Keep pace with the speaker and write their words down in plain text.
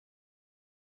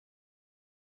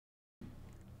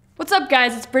What's up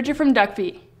guys, it's Bridget from Duck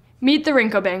Feet. Meet the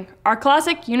Ringkøbing, our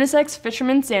classic unisex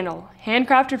fisherman sandal,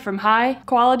 handcrafted from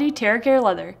high-quality Terracare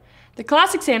leather. The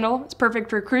classic sandal is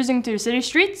perfect for cruising through city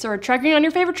streets or trekking on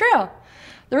your favorite trail.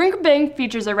 The Ringkøbing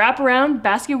features a wraparound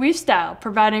basket weave style,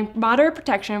 providing moderate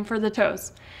protection for the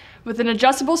toes, with an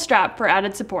adjustable strap for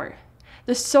added support.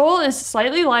 The sole is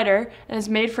slightly lighter and is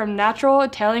made from natural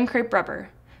Italian crepe rubber.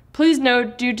 Please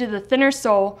note, due to the thinner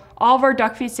sole, all of our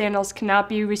Duck Feet sandals cannot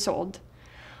be resoled.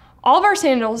 All of our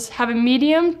sandals have a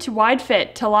medium to wide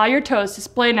fit to allow your toes to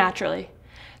splay naturally.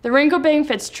 The Ringkøbing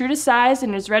fits true to size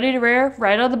and is ready to wear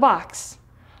right out of the box.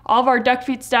 All of our Duck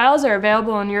Feet styles are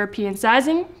available in European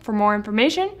sizing. For more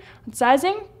information on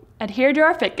sizing, adhere to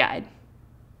our fit guide.